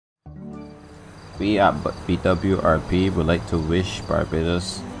We at BWRP would like to wish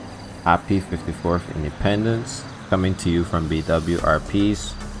Barbados happy 54th Independence, coming to you from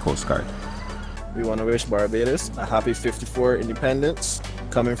BWRP's Coast Guard. We want to wish Barbados a happy 54 Independence,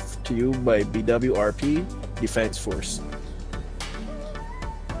 coming to you by BWRP Defense Force.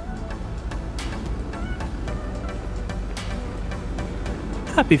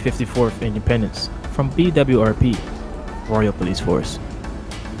 Happy 54th Independence from BWRP Royal Police Force.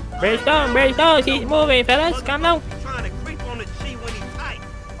 Brace down, keep moving, fellas, calm down.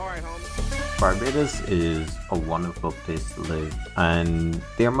 Barbados is a wonderful place to live, and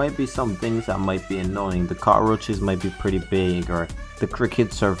there might be some things that might be annoying. The cockroaches might be pretty big, or the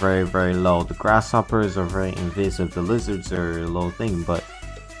crickets are very, very low. The grasshoppers are very invasive. The lizards are a low thing, but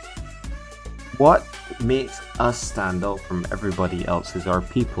what makes us stand out from everybody else is our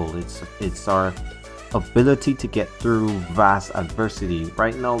people. It's our ability to get through vast adversity.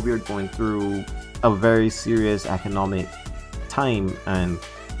 Right now we're going through a very serious economic time, and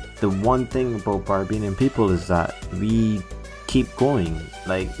the one thing about Barbadian people is that we keep going.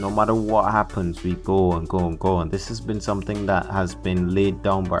 Like, no matter what happens, we go and go and go. And this has been something that has been laid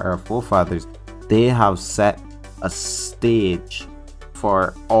down by our forefathers. They have set a stage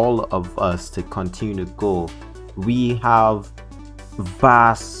for all of us to continue to go. We have a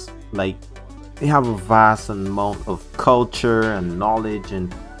vast amount of culture and knowledge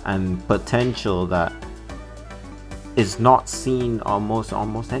and potential that is not seen almost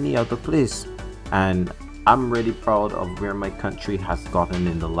any other place. And I'm really proud of where my country has gotten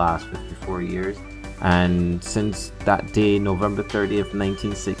in the last 54 years. And since that day, November 30th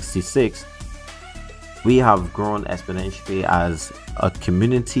 1966, we have grown exponentially as a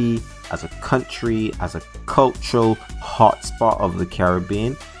community, as a country, as a cultural hotspot of the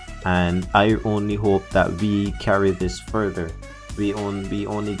Caribbean. And I only hope that we carry this further. We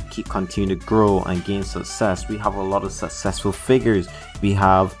only continue to grow and gain success. We have a lot of successful figures. We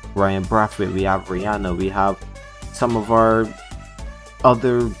have Ryan Brathwaite, we have Rihanna, we have some of our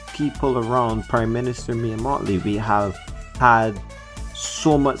other people around, Prime Minister Mia Motley. We have had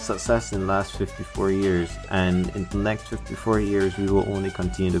so much success in the last 54 years, and in the next 54 years we will only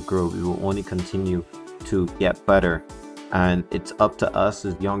continue to grow. We will only continue to get better, and it's up to us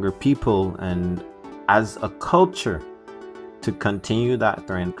as younger people and as a culture to continue that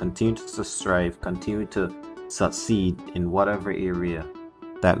trend, continue to strive, continue to succeed in whatever area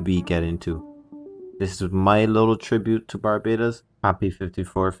that we get into. This is my little tribute to Barbados. Happy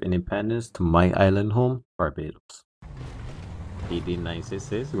 54th Independence to my island home, Barbados.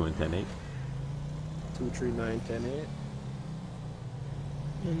 18966 going 10-8. 239-10-8.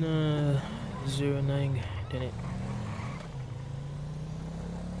 And 09 10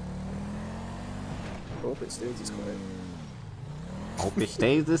 Hope it stays this quiet. Hope it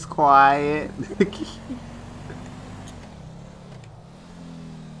stays this quiet.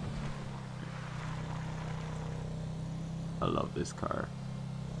 I love this car.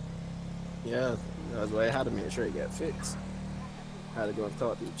 Yeah, that's why I had to make sure it got fixed. I had to go and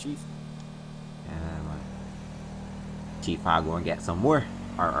talk to the chief. Yeah, man. Chief, I'll go and get some more,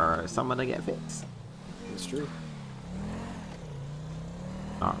 or someone to get fixed. It's true.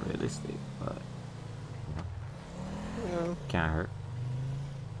 Not realistic, but Yeah. can't hurt.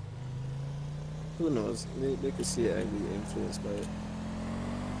 Who knows? They could see it and be influenced by it.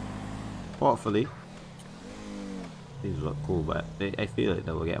 Hopefully. These look cool, but I feel like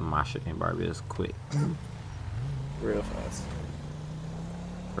they will get mashed in Barbados quick. Real fast.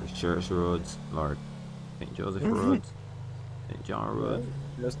 First Church Roads, Lord. St. Joseph Roads, St. John Road.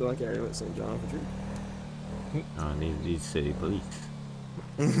 Just don't carry with St. John for true. I need these city police.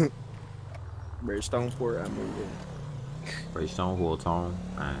 Bridgestone Port, I moved in. Bridgestone, Walton,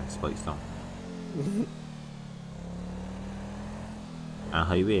 and Spikestone. And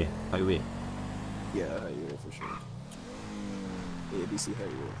highway. Yeah, highway for sure. ABC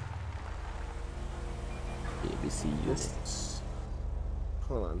highway. ABC units.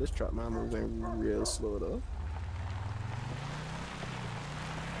 Hold on, this truck man moving real slow though.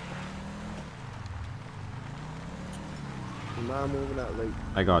 Am I moving out like?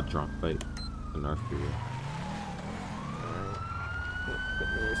 I got drunk, like the North Korea. Alright. Let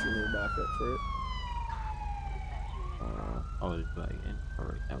me if you move back up for it. I was like,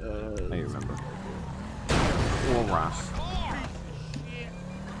 alright, I remember. Oh, Ross.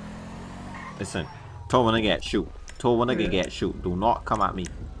 Listen, told when I get shoot. Told when I get shoot. Do not come at me.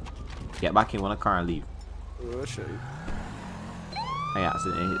 Get back in one car and leave. Oh, I'll show you. I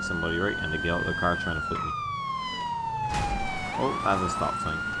accidentally hit somebody right and they get out of the car trying to flip me. Oh, that's a stop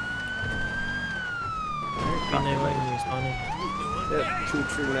sign. Responding. Yep,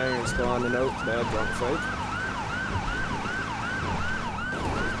 239 is gone and out. Bad drunk fight.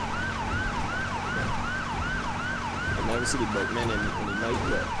 I never see the boatman in the night,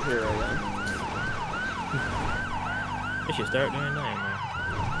 but here I am. It should start doing that, man.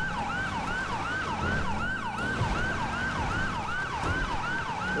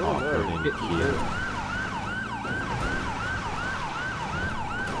 Oh, no.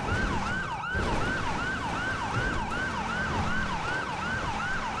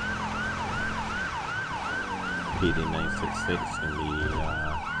 PD 966 and the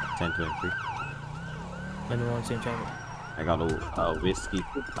 1023. Let me want to see him traffic. I got a whiskey,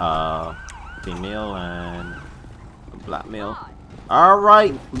 female and a black male. All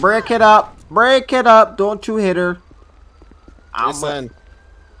right, break it up, Don't you hit her. Listen,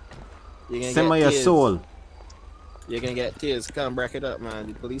 Send me your soul. You're gonna get tears. Come break it up, man.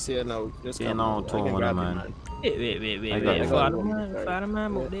 The police here now. Just Get come on to him, man. Wait. Father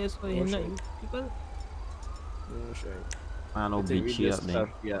man, what this for him? People. I know beat you up, then.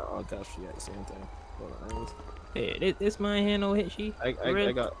 Yeah, I'll catch you at the same time. Hold on. Hey, this man here no hit she. I got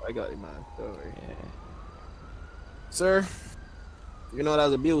it, man. Don't worry. Yeah. Sir, you know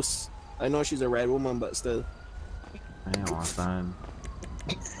that's abuse. I know she's a red woman, but still. I don't understand.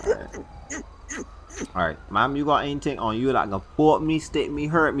 Alright, ma'am, you got anything on you that can put me, stick me,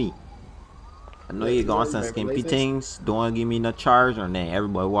 hurt me? I know you got some skimpy things. Don't give me no charge or nothing.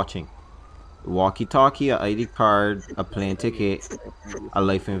 Everybody watching. Walkie-talkie, a ID card, a plane ticket, a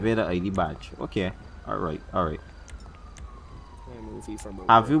life invader ID badge. Okay. Alright.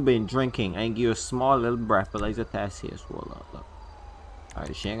 Have you been drinking? I give you a small little breathalyzer test here. So look.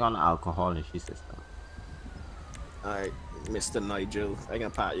 Alright, she ain't got no alcohol in she system. Alright, Mr. Nigel, I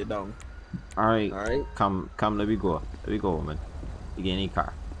can pat you down. Alright. Come, let me go. Man. You get any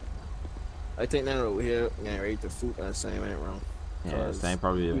car. I think that over here, getting ready to food that same ain't wrong. Yeah, same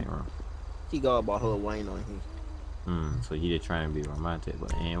probably ain't wrong. He got a bottle of wine on him. So he did try and be romantic,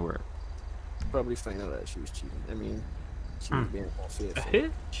 but it ain't work. Probably find out that she was cheating. I mean, she was being unfaithful.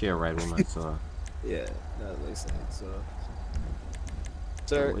 She a right woman, so. Yeah, that's what I said. So,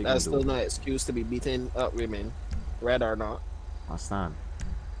 sir, that's still no excuse to be beating up women, red or not. Understand?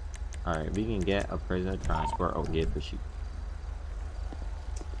 Alright, we can get a prisoner transport or get for you.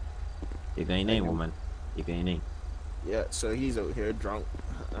 You got any name, woman? You got any name? Yeah, so he's out here drunk.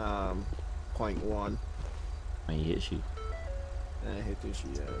 0.1. And he hit you. And I hit this,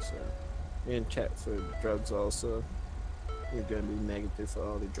 yeah, so. And check for drugs also. You're gonna be negative for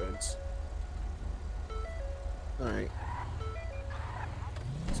all the drugs. Alright.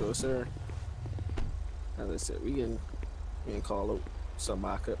 So, sir, as I said, we can call out some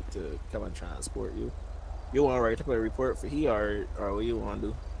backup to come and transport you. You want to write up a report for he or what you want to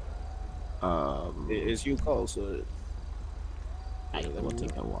do? It's you call, so I don't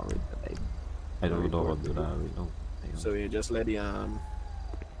think I want to read that. I don't know what to do that. So you just let the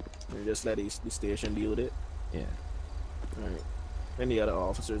station deal with it. Yeah. Alright. Any other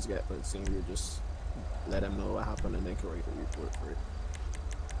officers get the scene, you just let them know what happened and they can write a report for it.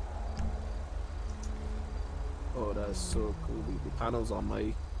 Oh, that's so cool. The panels on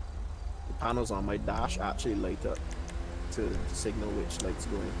my dash actually light up to signal which light's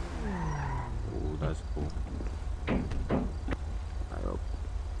going. Oh, that's cool.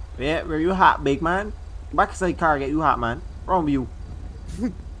 Yeah, where you hot, big man? Back inside car, get you hot, man. Wrong with you?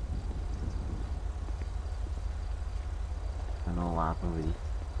 I know what happened with you.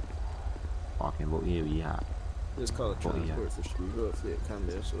 Walking about here, we hot. Just call it transport for street. Go if it come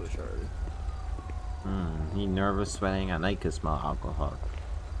there, so Charlie. He nervous, sweating, and I could smell alcohol.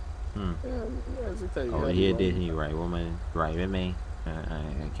 Yeah, oh, he did he right woman, right with me.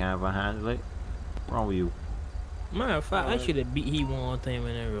 I can't handle it. Wrong with you? Matter of fact, I should have beat he one time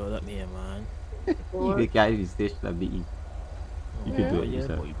when I rolled up here, man. You could guys be stitched to beat you. You could do it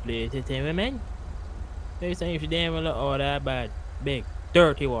yourself. Boy, you play it, man. Next time you should damn well look all that bad, big,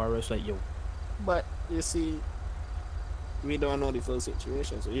 dirty warriors like you. But you see, we don't know the full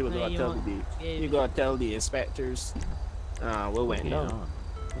situation, so you gotta tell the inspectors what went down.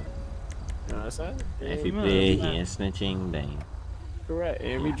 You know what I'm saying? If you play, he ain't snitching, then correct.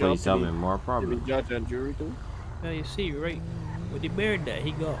 And we put yourself in more problems. Judge and jury too. Well, you see, right, with the beard that he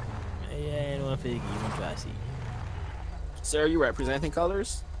got, yeah, I don't think you even try to see. Sir, you representing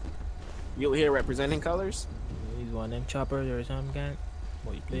colors? You here representing colors? He's one of them choppers or some kind.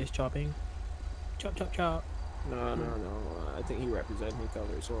 What you play is chopping? Chop, chop, chop. No. I think he representing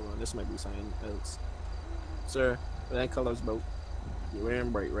colors. Hold on, this might be something else. Sir, that color's boat. You're wearing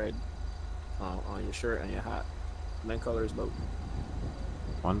bright red on your shirt and your hat. That color's boat.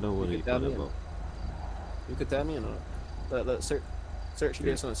 Wonder what he put about. You could tell me or not? Look, sir. Search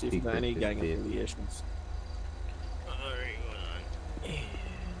this one, see if you got any gang 50. affiliations. Alright, hold on.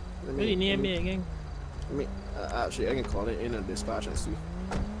 Let What do you need me again? Actually, I can call it in a dispatch and see.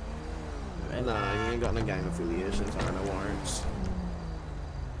 Right. Nah, you ain't got no gang affiliations or no warrants.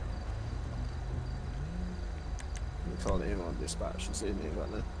 You call it in on dispatch and say you ain't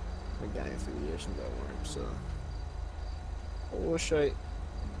got no gang affiliations or warrants. So, oh shit!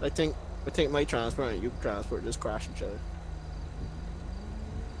 I think my transport and your transport just crash each other.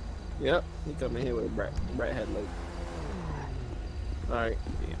 Yep, he coming here with a bright headlight. All right,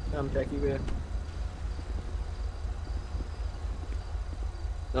 I'm Jackie there.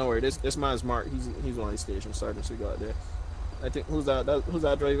 Don't worry, this man's Mark. He's one of these station sergeants we got there. I think who's that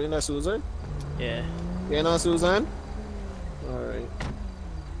driving? That's Susan. Yeah. Yeah, no, Susan. All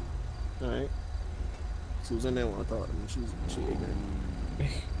right. Susan didn't want to talk to me. She ignorant.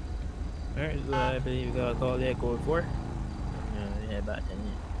 Alright, so I believe we got a call there, code 4. Yeah, about 10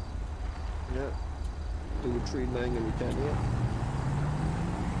 Yeah. Do we treat man gonna be 10 yet?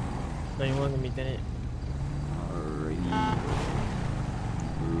 No, you want to meet it. Alrighty.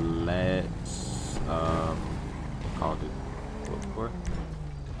 Let's call it code 4.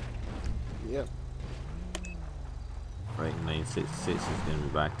 Yep. Right, 966 is gonna be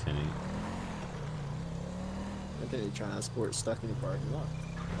back 10. I think the transport stuck in the parking lot.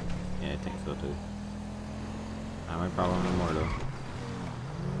 Yeah, I think so too. Not my problem anymore though.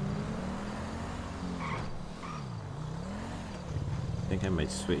 I think I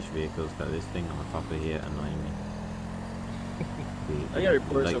might switch vehicles because this thing on top of here annoying me. I got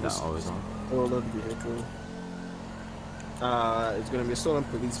reports like of that a always on. stolen vehicle. It's gonna be a stolen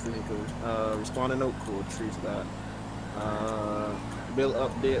police vehicle. Responding note code 3 to that. Bill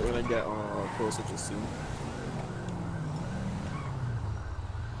update when I get closer to scene.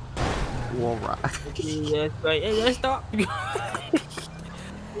 All right. Yes, right. Hey, let's stop.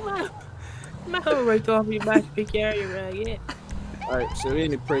 Man, right off your back, pick area, right? Yeah. Alright, so we're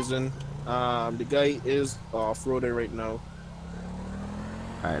in the prison. The guy is off-roading right now.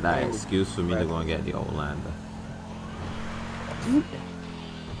 Alright, that excuse for me to go and get the Outlander.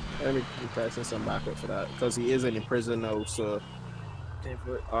 Let me pressing some backup for that because he is in the prison now. So,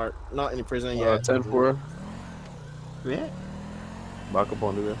 or not in the prison yet. 10-4. Yeah. Back up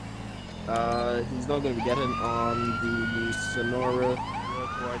on the way. He's not going to be getting on the Sonora.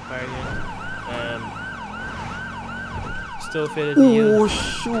 Toward Barbadian. Still fitted to you. Oh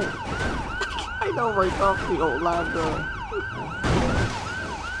shoot! I know right off the Outlander.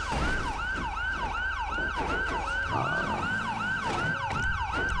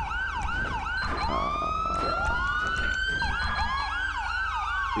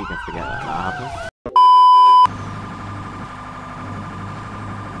 We can forget that happened.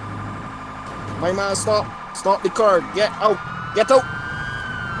 My man, stop the car, get out. We're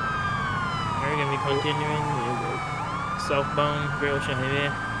gonna be continuing southbound Great Ocean Highway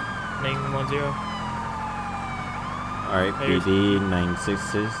 910. Alright, PD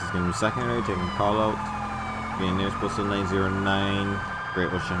 966 is gonna be secondary, taking call out. Being near postal 909,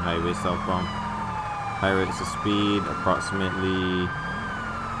 Great Ocean Highway southbound. High rates of speed, approximately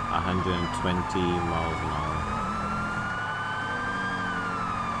 120 miles an hour.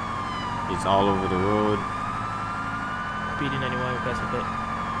 It's all over the road. PD 91 request a bit.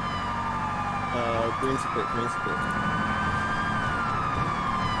 Green for pit.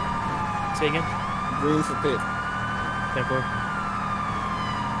 Say again? Green for pit. 10-4.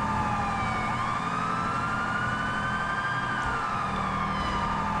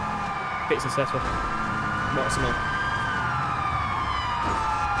 Pit successful. Maximum.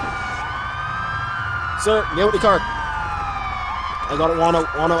 Sir, get with the car. I got it, one out,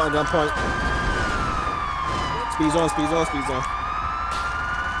 I got point. Speed zone.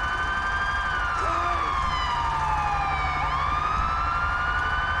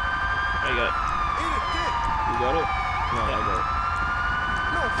 I got it. You got it? No, Yeah. I got it.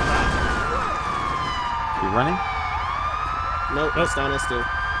 You running? Nope, it's standing still.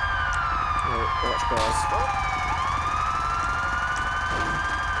 Alright, watch cars.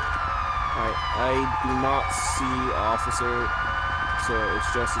 Alright, I do not see officer, so it's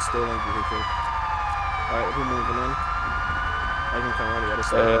just a stolen vehicle. Alright, who moving in? I can come on the other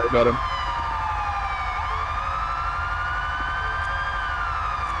side. Got him.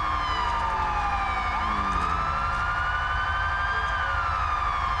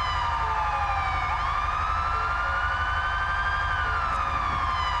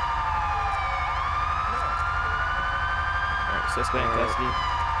 Alright, suspect in custody.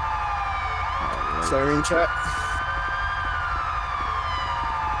 Siren check.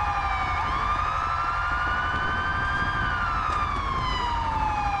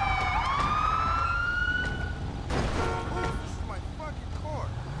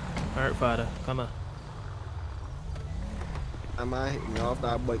 Alright, father, come on. I might hit me off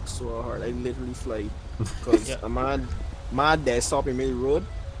that bike so hard. I literally fly. Because Yeah. my dad stopped in middle road.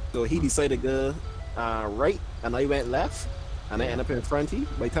 So he decided to go right. And I went left. And I ended up in front of him.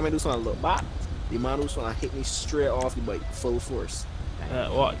 By the time I do something, I look back. The man was trying to hit me straight off the bike. Full force.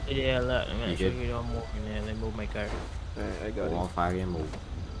 What? Yeah, look, I'm You not sure good? you don't move in there. They move my car. I got Go on it. fire and move.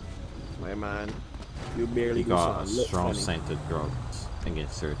 My man. You barely You do got a something look strong funny. scent of drugs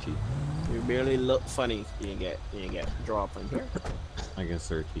against Searchy. You barely look funny. You get dropping here. Against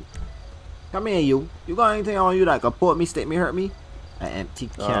Searchy. Come here, you. You got anything on you that could put me, stick me, hurt me? An empty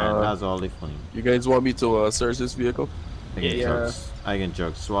can. That's all they funny. You guys want me to search this vehicle? I get Yeah. drugs. I get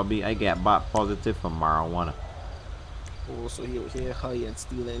drugs. Swabby. I get bot positive for marijuana. Oh, so he was here high and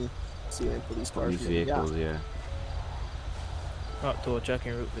stealing police cars. These from the vehicles, yacht. yeah. Up to a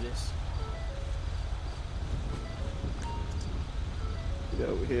checking route for this. They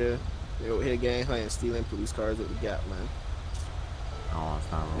over here getting high and stealing police cars that we got, man. Oh,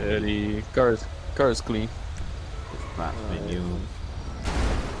 it's not wrong. Yeah, the car is clean. It's flat menu.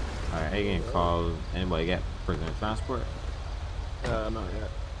 Alright, I can call anybody get prisoner transport. Not yet.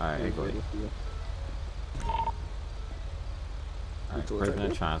 Alright, I go ahead. Alright, told us prisoner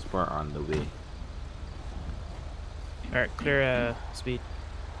that. transport on the way. Alright, clear speed.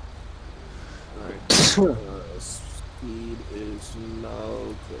 Alright. Speed is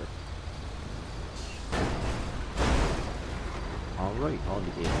now clear. Alright, all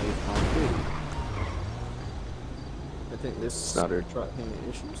the AIs on good. I think this Not her. truck having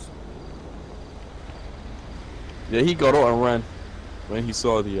issues. Yeah, he got out and ran when he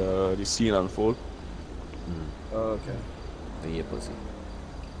saw the scene unfold. Oh, okay. Oh, yeah, pussy.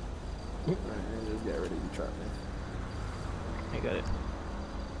 Alright, just get rid of the truck, man. I got it.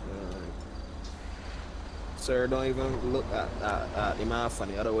 Alright. Sir, don't even look at the man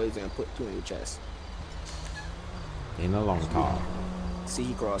funny. Otherwise, you're gonna put two in your chest. Ain't no long talk. See,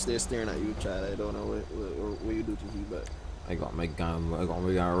 he crossed there staring at you, child. I don't know what you do to him, but I got my gun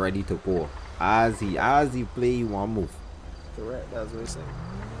ready to pull. As he play, you want move. correct. That's what I say.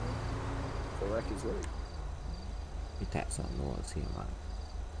 Correct is right. You tap something noise here, man.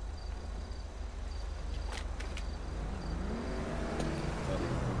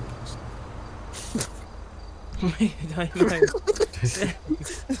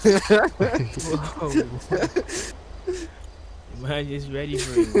 Man, just ready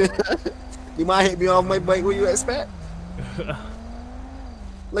for it. You might hit me off my bike. What you expect?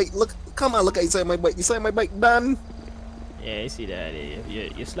 Like, look, come on, look outside my bike. You see my bike done? Yeah, I see that.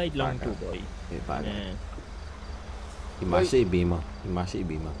 You slide long too, boy. If I Yeah. he my shit beamer. He my shit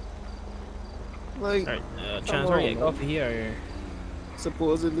beamer. Like, Alright, transfer on, your man. coffee here.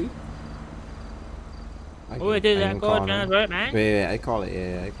 supposedly. Oh, it is that called transfer, man? Wait, I call it.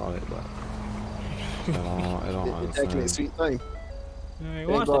 Yeah, I call it, but I don't It's actually a understand. sweet thing. Alright, Thank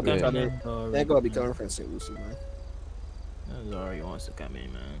wants to God come we got in. Sorry. That gotta be coming from St. Lucie, man. Sorry, wants to come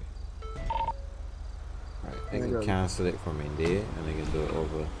in, man. Right, I can cancel it from in there, and I can do it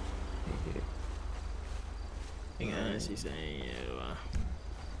over in here. I can honestly say, yeah.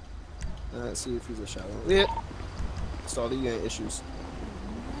 Let's see if he's a shower. Yeah. Started getting issues.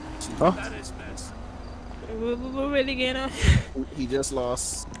 Huh? What really getting on? He just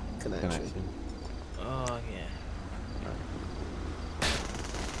lost connection. Connection. Oh, yeah.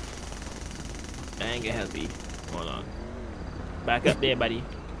 I ain't gonna help you. Hold on. Back up there, buddy.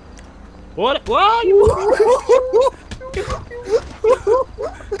 What? What? You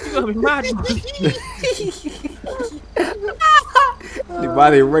gonna be mad, The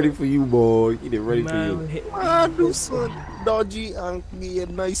body ready for you, boy. He did ready for man. you. Man, do some dodgy and give you a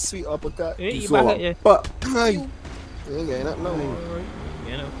nice sweet uppercut. Hey, you So, back up, yeah. but Hi. You ain't getting up, no.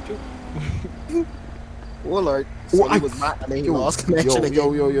 You know, true. Oh, Lord. So Oh, he was mad and then he yo, lost connection again.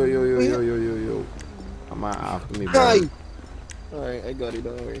 yo. Come on after me, Hi. bro. Alright, I got it,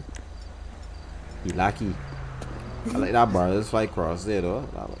 don't worry. He lucky. I like that, bro. Let's fight cross there, though.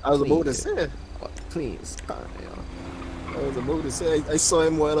 I was about to say. Clean sky, yo. I was about to say. I saw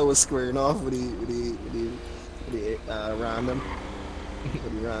him while I was squaring off with the random. With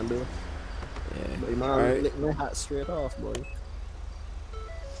the random. Yeah. But man, Alright. licked my hat straight off, boy.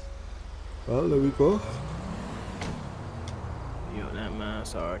 Well, there we go. Yo, that man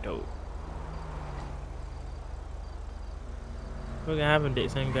sorry, though. We're gonna have a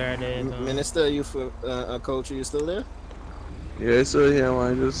date some guy there. Minister, you for culture, you still there? Yeah, so yeah,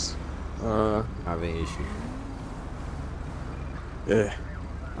 man, just Have an issue. yeah.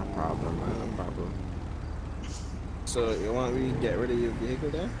 No problem, man. No problem. So you want me to get rid of your vehicle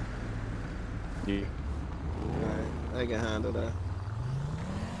there? Yeah. Alright, I can handle that.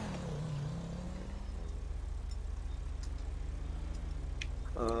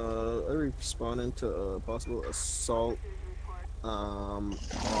 I responding to a possible assault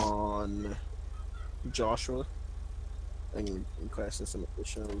on Joshua and requesting some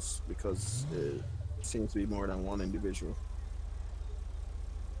additionals because it seems to be more than one individual.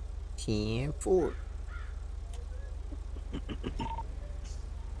 10-4.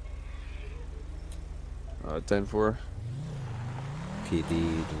 Uh, 10-4. PD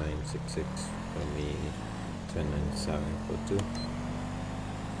 966 for me, 1097 for 2.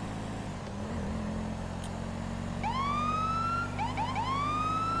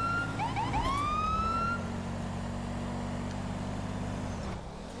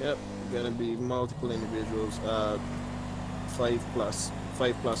 Yep, gonna be multiple individuals. 5+1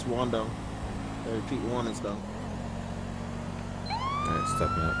 down. I repeat, 1 is down. Alright,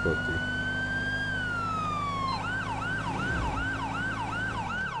 stepping up for 3.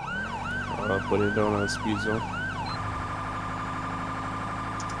 Put it down on speed zone.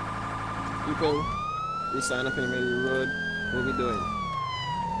 People, we sign up in the middle of the road. What we doing?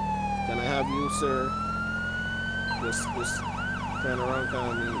 Can I have you, sir? Just turn around,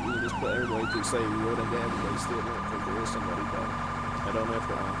 kind of me. You just put everybody to the side of the road and get everybody statement because there is somebody down. I don't know if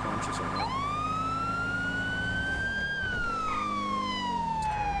they're unconscious or not.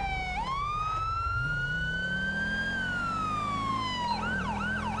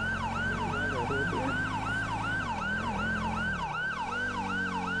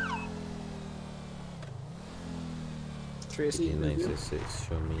 Tracy, PD 966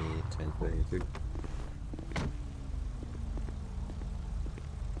 show me 1023.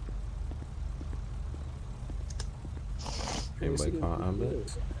 Anybody call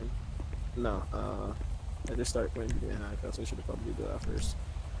ambulance? No, I just started playing behind. That's what I should probably do that first.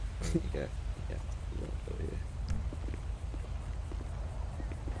 Yeah. You don't go here.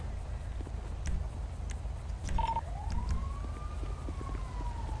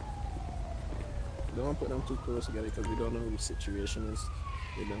 Don't want to put them too close together because we don't know what the situation is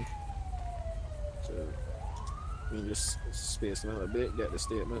with them. So we can just space them out a bit, get the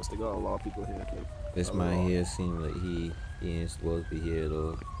statements. They got a lot of people here. Like, This man here seems like he ain't supposed to be here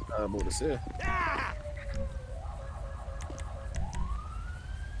though. about to say.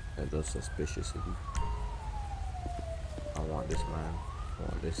 That does suspicious of you. I want this man. I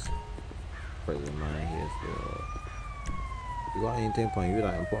want this president man here still. You got anything for you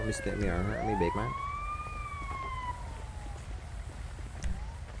that important to me or hurt me, big man?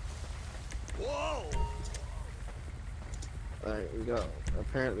 Alright,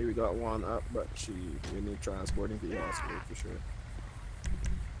 apparently we got 1 up, but we need transporting to the hospital for sure.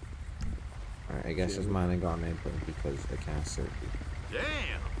 Alright, I guess this man ain't got an input because I can't serve you.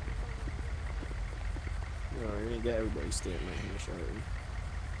 Damn! We're gonna get everybody's statement here shortly.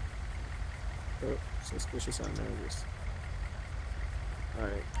 Oh, suspicious and nervous.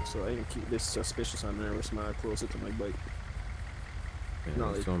 Alright, so I can keep this suspicious and nervous man closer to my bike. Yeah, No,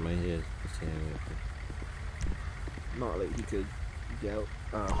 it's like- on my head. It's here. Not like he could get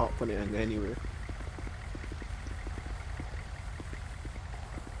out, hop on it and go anywhere.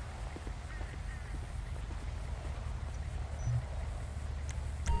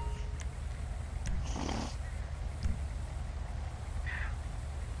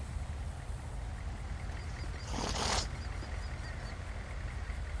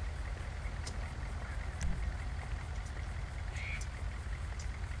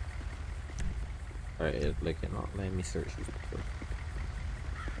 Alright, it's like it not letting me search this before.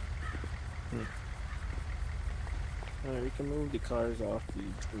 Alright, we can move the cars off the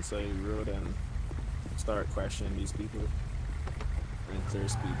inside the road and start questioning these people and clear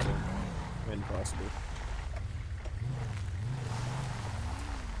speed zone when possible.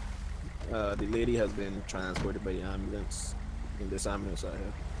 The lady has been transported by the ambulance in this ambulance I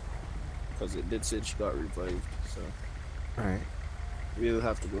have because it did say she got revived. So Alright. we'll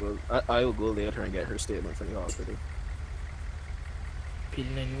have to go. I will go later and get her statement from the hospital.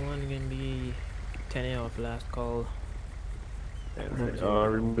 PD91 gonna be 10 off last call.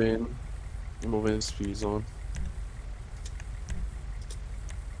 Remain moving speed zone.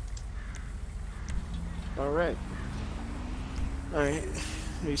 Alright.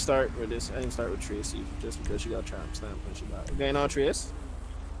 We start with this. I didn't start with Tracy just because she got tramp stamp when she got it. Going on, Trace?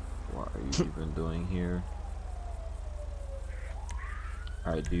 What are you even doing here?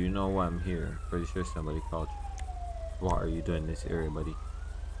 Alright, do you know why I'm here? Pretty sure somebody called you. What are you doing in this area, buddy?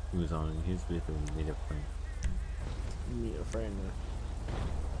 He was with a native friend. Meet a friend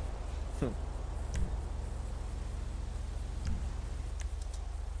now.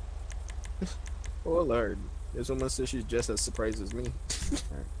 Oh Lord. This woman says she's just as surprised as me.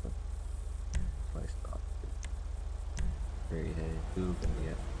 Alright, so, nice stop. Where you headed to?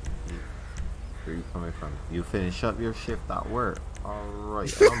 Where you coming from? You finish up your shift at work.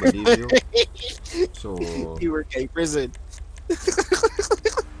 Alright, I don't believe you. So, You work at prison.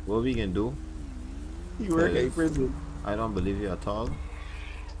 what we can do? You work at 'Cause prison. I don't believe you at all.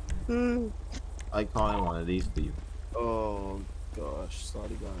 I calling one of these for you. Oh gosh,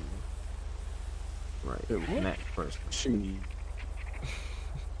 sorry, gone. Right. Hey, what? Next person. She.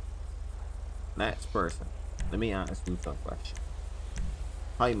 Next person. Let me ask you some questions.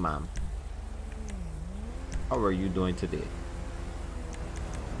 Hi, ma'am. How are you doing today?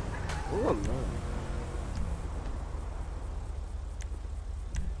 Oh Lord.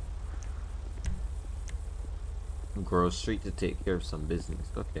 Grove Street to take care of some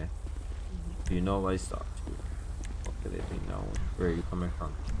business. Okay. Do you know why I stopped you? What could it be now? Where are you coming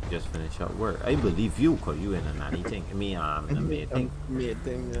from? Just finish up work. I believe you, cause you in a nanny thing. I mean, in a maid thing. Mid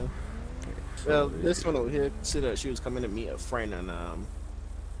thing, yeah. So Well, where this is one over here said that she was coming to meet a friend,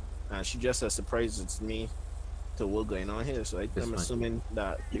 and she just as surprised it's me to what going on here. So This I'm one. assuming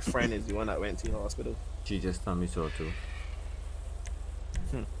that your friend is the one that went to the hospital. She just told me so too.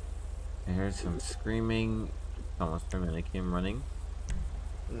 I heard some screaming. Someone screaming. I came running.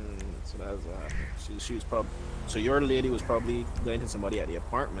 So that's she was probably, so your lady was probably going to somebody at the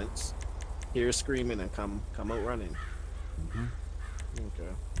apartments, hear screaming and come out running.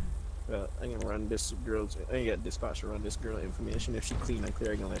 Okay. Well, I can run this girl's. I can get dispatch to run this girl information. If she clean and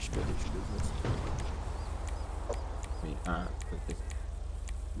clear, I can let you go do your business. Wait, okay.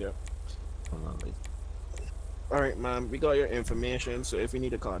 Yep. Hold on, wait. All right, ma'am. We got your information. So if we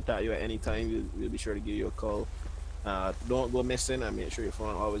need to contact you at any time, we'll be sure to give you a call. Don't go missing and make sure your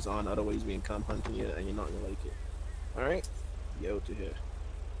phone always on. Otherwise, we can come hunting you and you're not gonna like it. All right. Get out of here.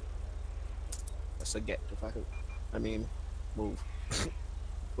 That's a get. If I could, I mean, move.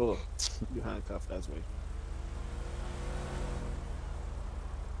 Oh, you handcuffed. That's way.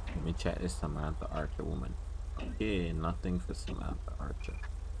 Let me check this Samantha Archer woman. Okay, nothing for Samantha Archer.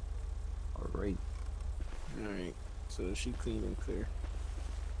 Alright. Alright, so she clean and clear.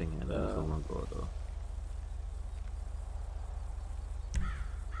 Thing I let someone go though.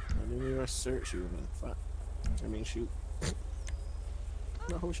 I didn't even search you, man. Fuck. I mean, shoot.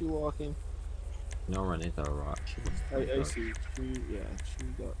 Not how she walking. No run into a rock. She was I see. Yeah, she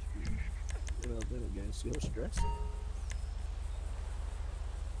got you. Well, then again, see how she dressed?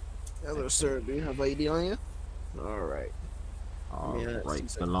 Hello, sir. Do you have ID on you? Alright. Alright,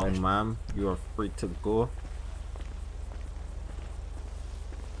 so long, ma'am. You are free to go.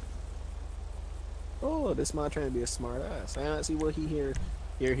 Oh, this man trying to be a smart ass. I don't see what he here.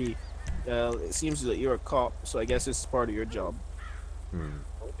 It seems that you're a cop, so I guess this is part of your job.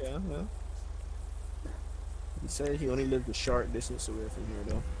 Okay, yeah. He said he only lived a short distance away from here,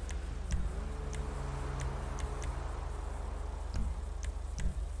 though.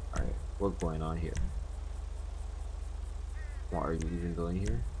 Alright, what's going on here? Why are you even doing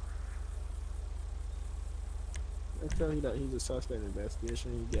here? I tell you that he's a suspect in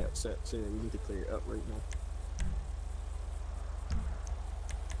investigation. He got upset saying we need to clear it up right now.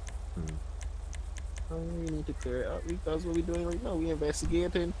 We need to clear it up because what we're doing right now, we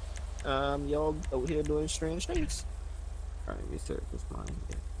investigating. Y'all out here doing strange things. Alright, let me search this mine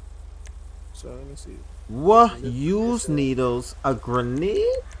again. So let me see. What? Use needles? A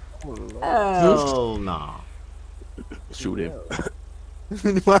grenade? Oh, Lord. Hell nah. Shoot him.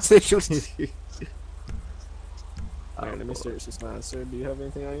 What's that shoot? Oh, Alright, let me search this man. Sir, do you have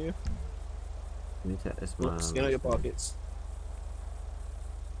anything on you? Let me check this Look, mine. scan out your pockets.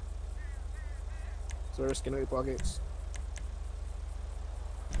 Sir, scan out your pockets.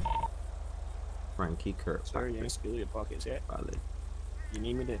 Frankie Kirk. Sir, you ain't scan out your pockets yet. Valid. You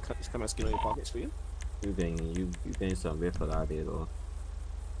need me to come and scan out your pockets for you? You been somewhere for that day though.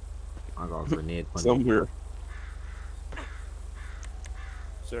 I got a grenade on you. Somewhere.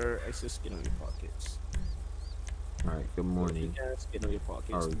 Sir, I said scan out your pockets. Alright, good morning. If you can't scan out your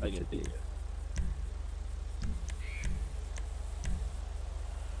pockets, How are I you can take today? it.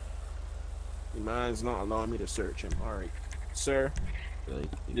 Your man's not allowing me to search him. Alright. Sir, Like,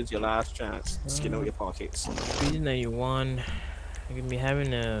 this is your last chance. Scan out your pockets. 391. I'm gonna be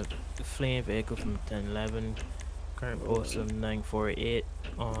having a fleeing vehicle from 1011. Current post of 948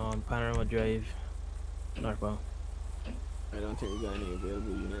 on Panorama Drive, northbound. I don't think we got any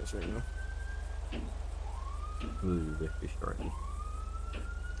available units right now. we'll be with you shortly.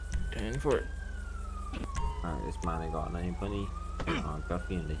 10 for it. Alright, this man ain't got nothing funny on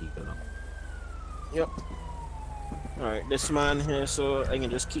coffee and then he got on. Yep. Alright, this man here, so I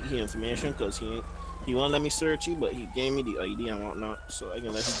can just keep his information because he won't let me search you, but he gave me the ID and whatnot, so I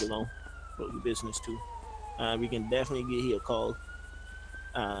can let him alone. But your business too. we can definitely get here a call.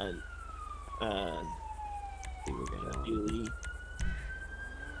 And See what going on. you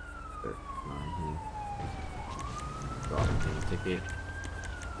 39 here. Drop the ticket.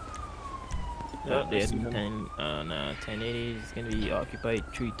 There's 1080 is gonna be occupied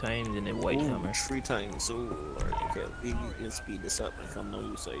 3 times in the white hammer. 3 times. So Lord, okay, we can speed this up and come on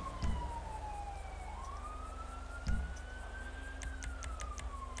your side.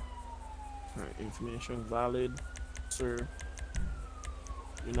 Alright, information valid, sir.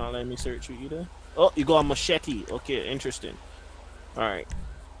 You're not letting me search you either? Oh, you got a machete. Okay, interesting. Alright.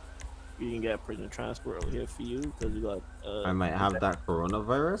 You can get prison transport over here for you because you got I might have that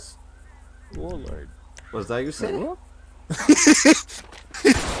coronavirus. Oh Lord. Was that you said?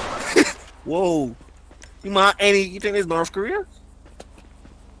 Whoa. You think it's North Korea?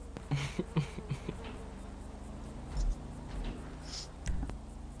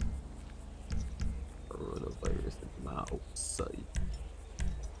 Coronavirus is not outside.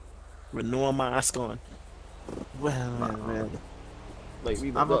 With no mask on. Well. Like we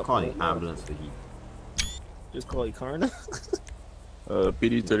I'm gonna call the ambulance for you. Just call you Karna.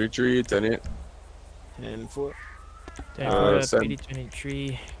 PD 33, 10-8. 10-4.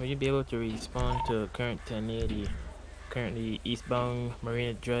 PD23, will you be able to respond to current 1080? Currently eastbound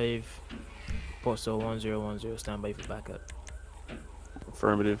Marina Drive, postal 1010, standby for backup.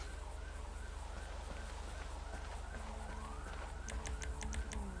 Affirmative.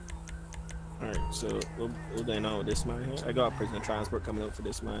 Alright, so we'll going on with this man here. I got prison transport coming up for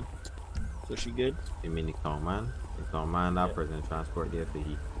this man. So she good? You mean the command? The command that prison transport there for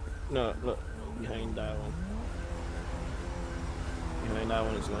you. No, look, behind that one. Behind that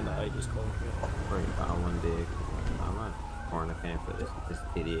one is the one that I just called. Right, that one day. I'm not corner fan for this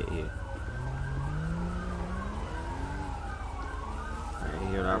idiot here. I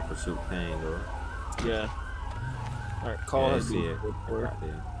hear that pursuit pain though. Yeah. Alright, call Yeah, I us. see it.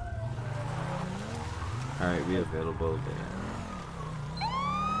 Alright, we available there.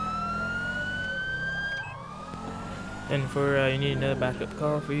 And for you need another backup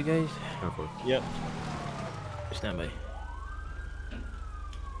call for you guys? Okay. Yep. Standby.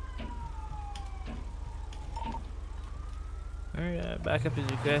 Alright, backup is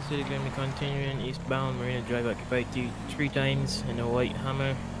requested. It's going to be continuing eastbound Marina Drive, occupied 3 times in a white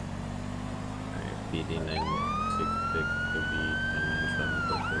Hammer. Alright, PD 966 to be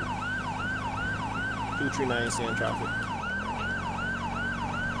 239 sand traffic.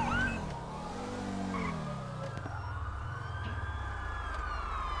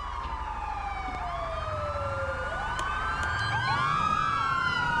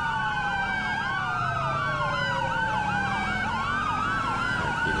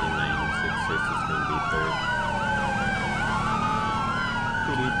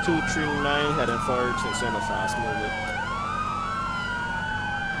 PD 239 heading forward to send a fast movement.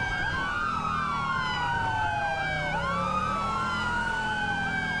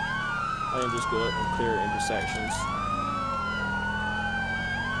 And just go up and clear intersections.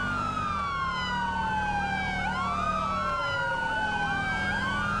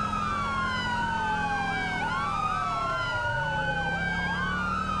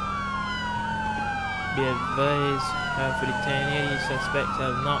 Be advised, for the 1080, suspects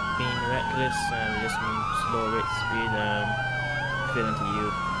have not been reckless, just means slow rate speed, failing to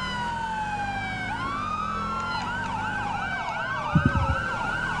yield.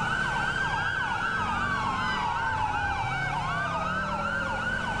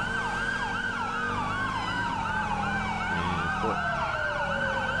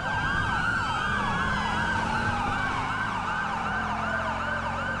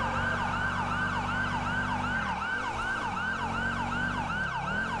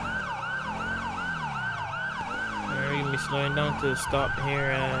 Slowing down to stop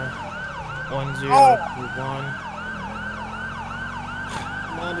here at 1021.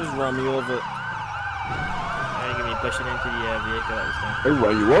 Man, just run me over. Alright, give me pushing into the vehicle at this time. Hey,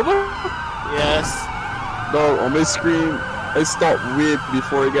 run you over? Yes. No, on my screen, it stopped way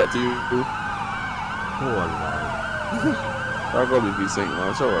before it get to you. Oh, Lord. I'll go be sync,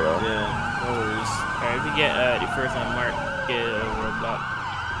 man. Sorry about that. Yeah, no worries. Alright, if you get the first one marked, get a roadblock,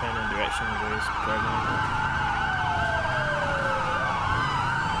 depending on the direction of where it's traveling.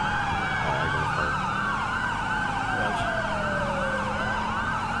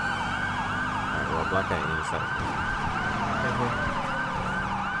 Black eye intersection.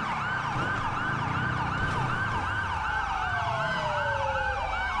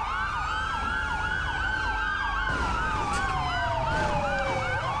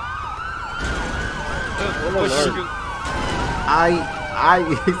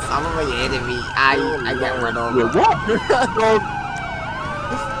 Some of my enemy. I get run over. Wait, what?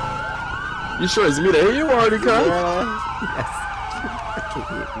 You sure it's me that hit you already, cuz? Yes.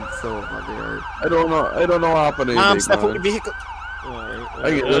 So fucking hurt. I don't know what happened. Step up the vehicle. Alright.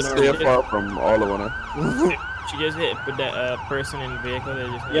 I can just stay far from all of them. She just hit with that person in the vehicle. They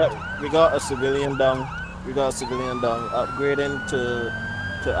just Yep, we got a civilian down. Upgrading to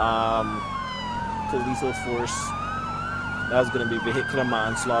lethal force. That's gonna be vehicular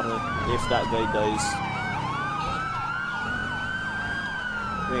manslaughter if that guy dies.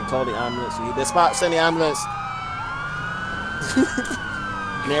 We can call the ambulance. We dispatch, send the ambulance.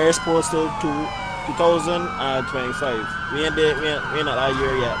 Nearest postal to 2025. We ain't not that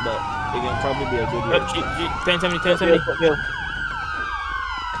year yet, but it can probably be a good year. 1070.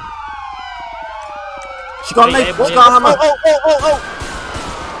 She got a knife. She got a hammer. Oh!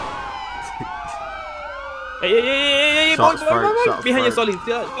 Hey, Shots boy. fired. Behind you, Sully.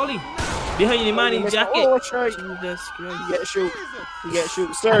 Behind you, the man in jacket. Oh, that's right. Jesus Christ. You get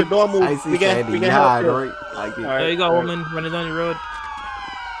shoot. Sir, don't move. I see we can yeah, help you. right. Like it. There you go, woman running down the road.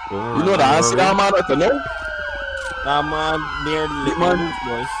 You know the answer that man at the no? That man near the man.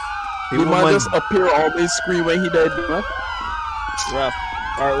 boys. He might just appear always scream when he dead, man. Rough.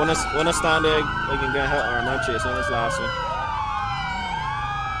 Alright, when I stand there, I can get her arm. I'm chasing on this last one.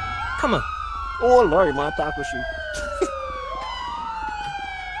 Come on. Oh Lord, man, tackle shoot.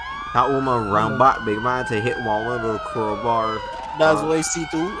 That woman ran back, big man, to hit one with a crowbar. That's why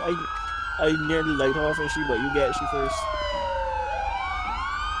C2. I nearly light off and she, but you get she first.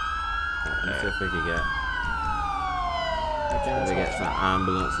 Let's see if we can get. I can't We get some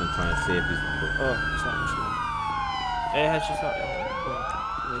ambulance and try and save these people. Oh, it's not machine. Hey, how's she start?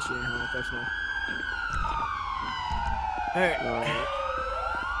 Yeah, she ain't home touch now. Alright. Alright.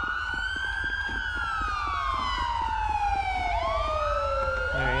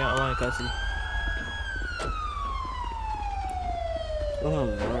 Alright, yeah, I want custody. Oh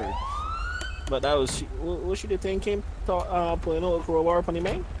Lord. But that was she. What she the thing came pulling out a crowbar up on the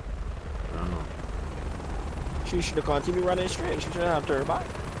main? I don't know. She should have continued running straight. She should have turned back.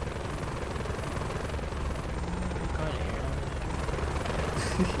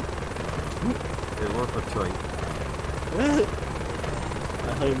 It worked for Troy. I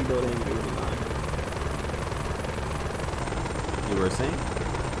hope you don't even do it. You were saying?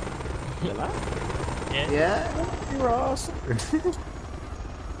 You lie? Yeah. You were awesome.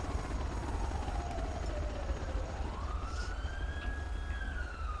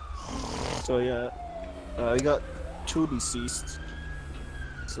 So yeah, we got 2 deceased.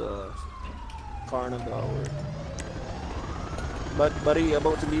 It's car and a dog. But buddy,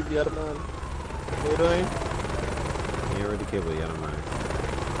 about to leave the other man. What are you doing? You already killed the other man.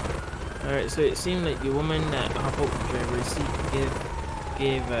 Alright, so it seemed like the woman that hopped out the driver's seat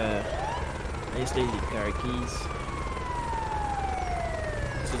gave this lady the car keys.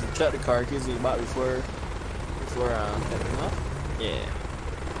 So to check the car keys you bought before heading up? Yeah.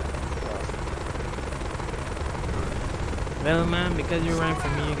 Well, man, because you ran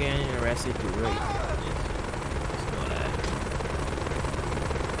from me, you're getting arrested too, right? Just know that.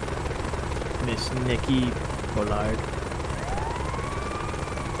 Miss Nikki Pollard.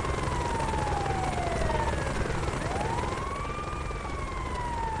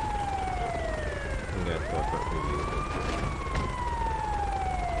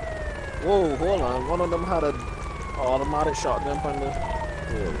 Whoa, hold on. One of them had a automatic shotgun on the.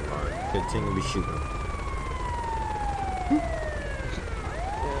 Oh Lord. Good thing we shooting.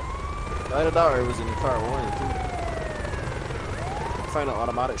 Yeah. Either that or it was in the car, one or two. Find an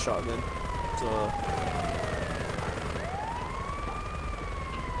automatic shotgun. So.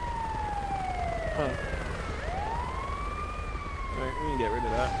 Huh. Alright, we can get rid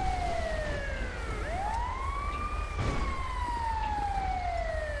of that.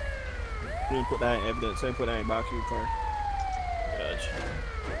 We can put that in evidence. So put that in back of your car. Gotcha.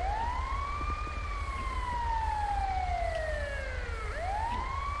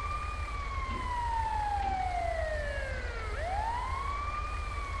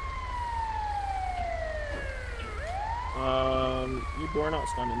 Your door not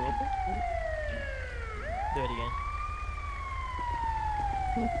standing open. Do it again.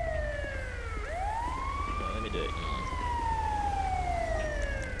 No, let me do it.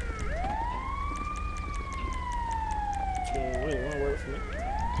 So, wait, wanna work for me?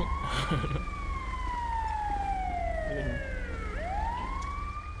 Anyhow.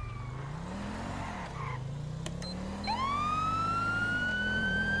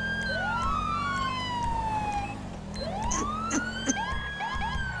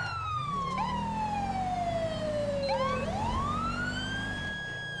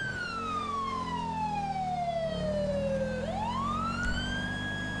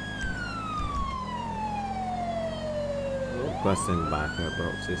 Requesting backup,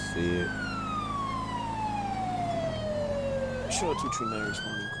 bro. To see it. Show 239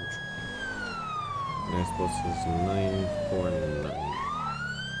 responding coach. Next post is 949.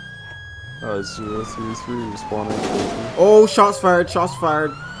 033 responding. Oh, shots fired, shots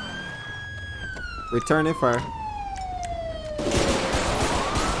fired. Returning fire.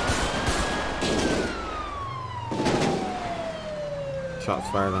 Shots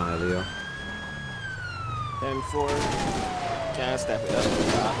fired on Elio. 10-4. Can't step it up.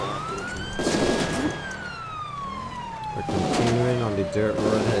 We're continuing on the dirt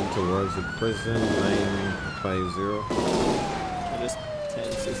road heading towards the prison. 950. It is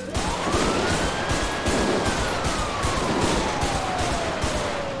 10-50.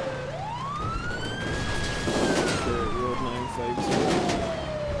 Road 950.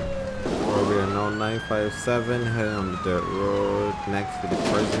 Where we are now 957, heading on the dirt road next to the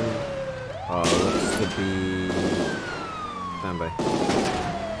prison. Looks to be. Stand by.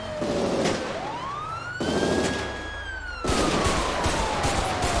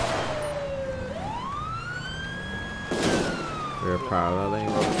 We're paralleling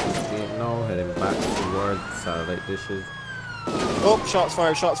Road 68 now, heading back towards satellite dishes. Oh, shots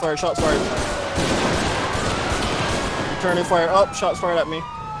fired, shots fired, shots fired. Returning fire up, shots fired at me.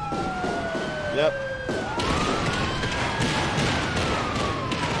 Yep.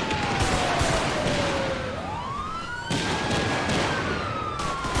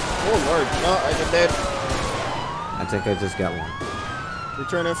 Oh lord, no, I just dead. I think I just got one.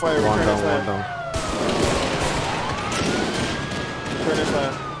 Returning fire, One returning down, fire. one down. Returning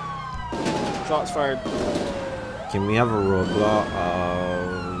fire. Shots fired. Can we have a roadblock?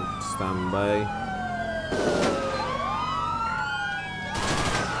 Stand by.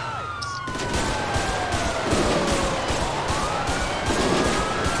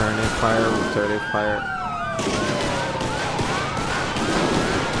 Returning fire, returning fire.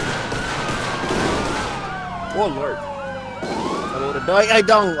 Oh lord. I would've died. I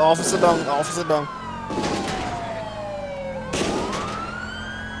down, officer down, officer down.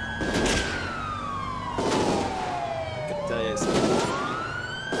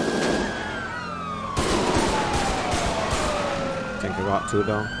 Think I got two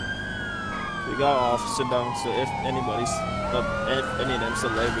down. We got officer down, so if anybody's if any of them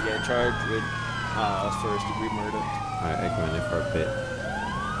still alive, we get charged with first degree murder. Alright, I can in for a bit.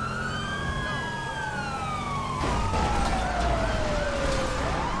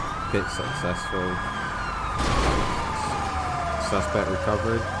 Bit successful. Suspect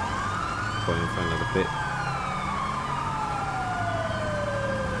recovered. Pulling for another bit.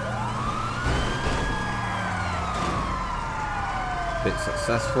 Bit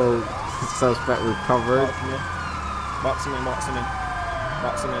successful. Suspect recovered. Box him in, box him in.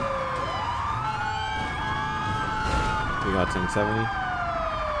 Box him in. We got 1070.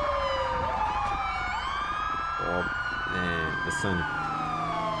 Oh man, the sun.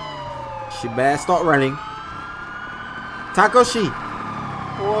 She bad. Start running. Taco she.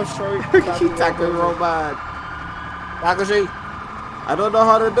 Oh, sorry. She tackle real bad. Takeshi. I don't know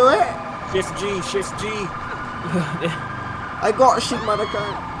how to do it. Shift G, shift G. I got shit,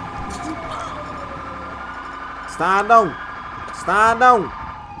 motherfucker. Stand down. Stand down.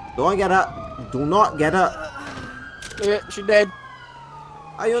 Don't get up. Do not get up. Yeah, she dead.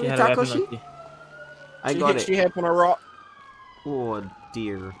 Are you on She the had a taco weapon sheet? on you. I got She it. hit on a rock. Oh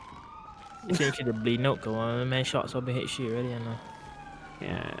dear. You think she'd have bleeding out, go on, man, shots up and hit she already, I know.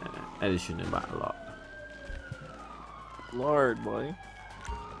 Yeah, I just shooting about a lot. Lord, boy.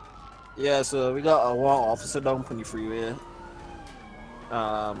 Yeah, so we got a one officer down on the freeway.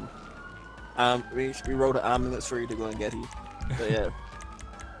 We wrote an ambulance for you to go and get you. But yeah.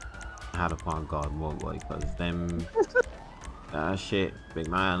 I had to find God more boy, cause them that shit, big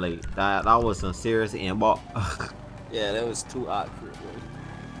man, like that was some serious inbox. Yeah, that was too accurate, boy.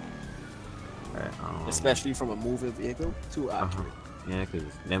 Right, Especially from a moving vehicle. Too accurate. yeah, cause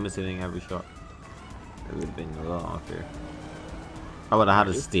them was hitting every shot. It would have been a little unfair. I would have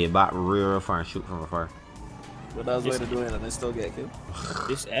had to stay back real far and shoot from afar. But that was the way to do it and they still get killed.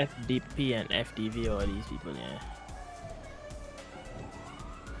 This FDP and FDV, all these people, yeah.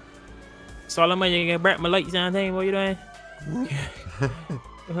 Solomon, you can break my lights and thing, what you doing?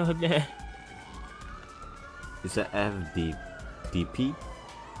 Oh, yeah. It's a FDP.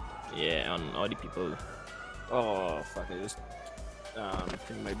 Yeah, on all the people. Oh, fuck, I just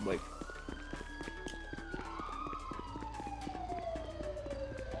in my bike.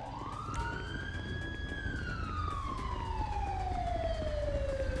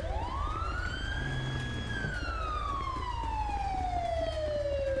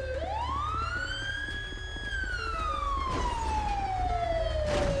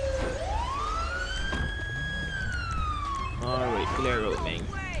 clear out, man.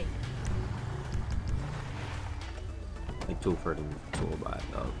 Like 240 too bad,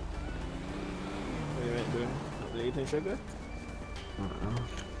 dog. What you been doing? You eating sugar?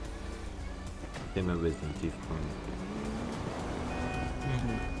 Think my wisdom teeth coming.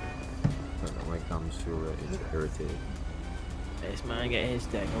 But when it comes to it, it's irritating. This man get his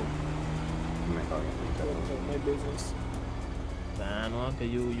tag out. Oh my god, My business. I know, cause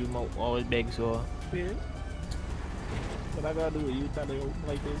you always beg, so. Yeah. What I gotta do with you telling you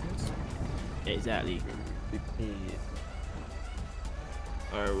my business? Exactly.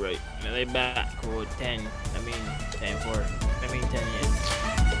 Alright, now they back code 10. I mean 10 4. I mean 10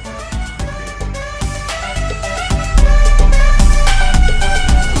 years.